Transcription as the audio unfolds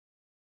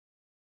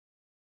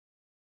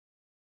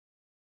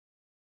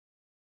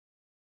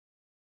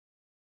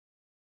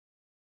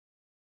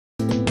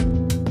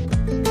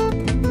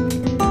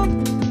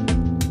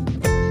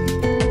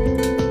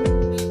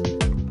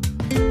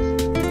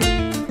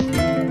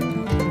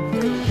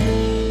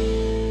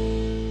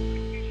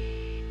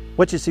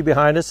What you see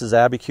behind us is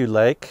Abiquiu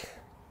Lake.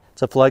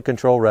 It's a flood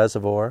control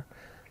reservoir.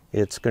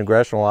 Its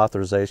congressional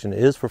authorization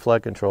is for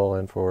flood control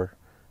and for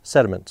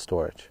sediment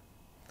storage.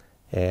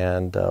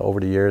 And over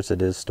the years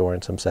it is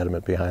storing some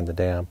sediment behind the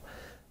dam.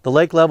 The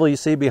lake level you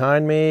see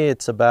behind me,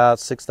 it's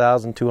about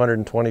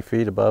 6,220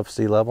 feet above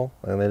sea level,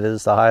 and it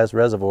is the highest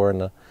reservoir in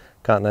the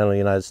continental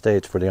United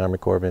States for the Army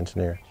Corps of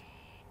Engineers.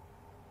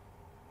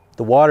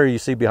 The water you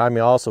see behind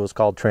me also is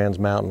called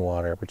trans-mountain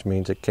water, which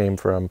means it came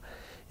from,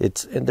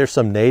 and there's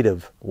some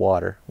native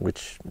water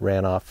which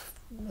ran off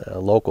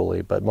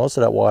locally, but most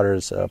of that water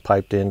is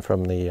piped in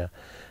from the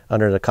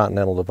under the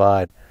Continental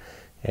Divide,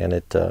 and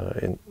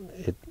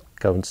it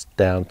comes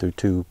down through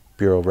two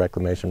Bureau of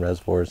Reclamation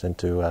reservoirs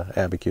into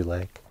Abiquiu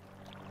Lake.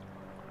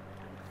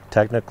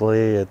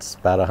 Technically, it's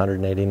about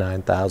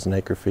 189,000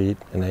 acre-feet.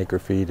 An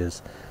acre-feet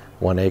is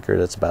 1 acre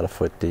that's about a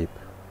foot deep.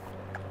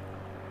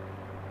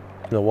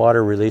 The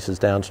water releases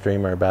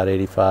downstream are about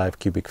 85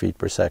 cubic feet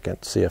per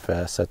second,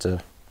 CFS. That's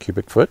a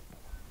cubic foot.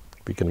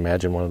 If you can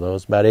imagine one of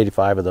those, about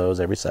 85 of those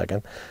every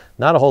second.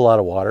 Not a whole lot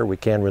of water. We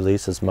can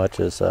release as much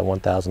as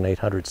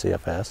 1,800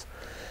 CFS.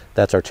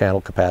 That's our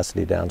channel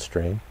capacity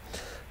downstream.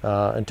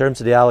 In terms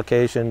of the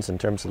allocations, in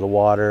terms of the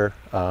water,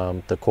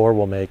 the Corps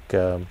will make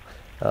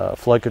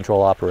flood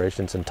control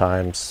operations in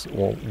times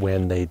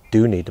when they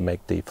do need to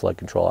make the flood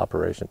control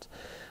operations.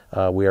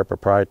 We are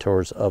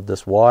proprietors of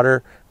this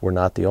water. We're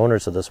not the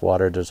owners of this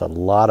water. There's a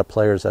lot of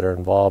players that are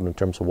involved in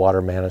terms of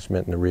water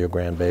management in the Rio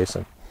Grande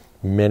Basin.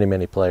 Many,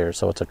 many players,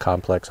 so it's a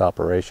complex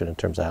operation in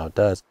terms of how it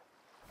does.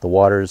 The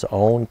water is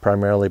owned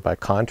primarily by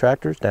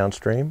contractors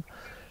downstream,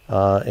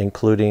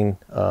 including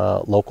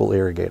local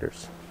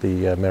irrigators,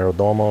 the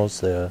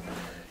Merodomos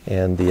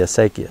and the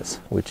acequias,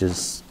 which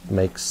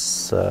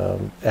makes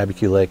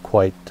Abiquiu Lake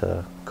quite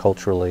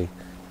culturally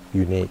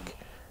unique.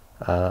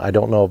 I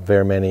don't know of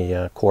very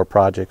many Corps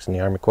projects in the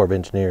Army Corps of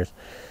Engineers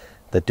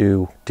that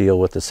do deal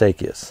with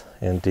acequias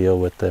and deal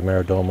with the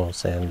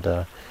Merodomos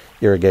and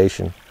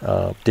irrigation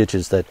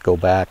ditches that go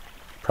back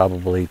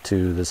probably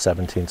to the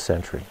 17th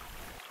century,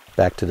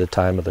 back to the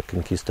time of the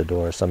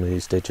conquistadors. Some of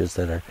these ditches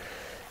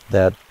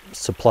that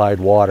supplied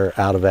water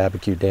out of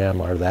Abiquiu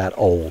Dam are that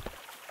old.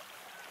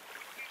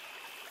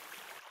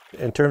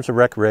 In terms of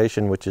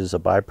recreation, which is a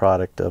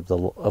byproduct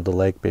of the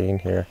lake being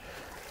here,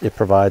 it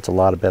provides a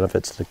lot of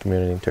benefits to the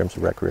community in terms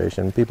of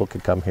recreation. People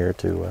could come here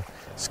to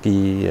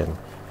ski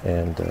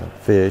and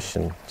fish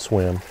and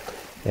swim,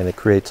 and it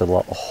creates a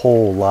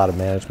whole lot of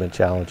management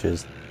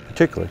challenges,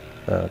 particularly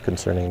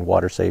concerning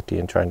water safety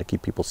and trying to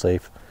keep people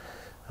safe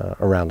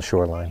around the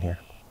shoreline here.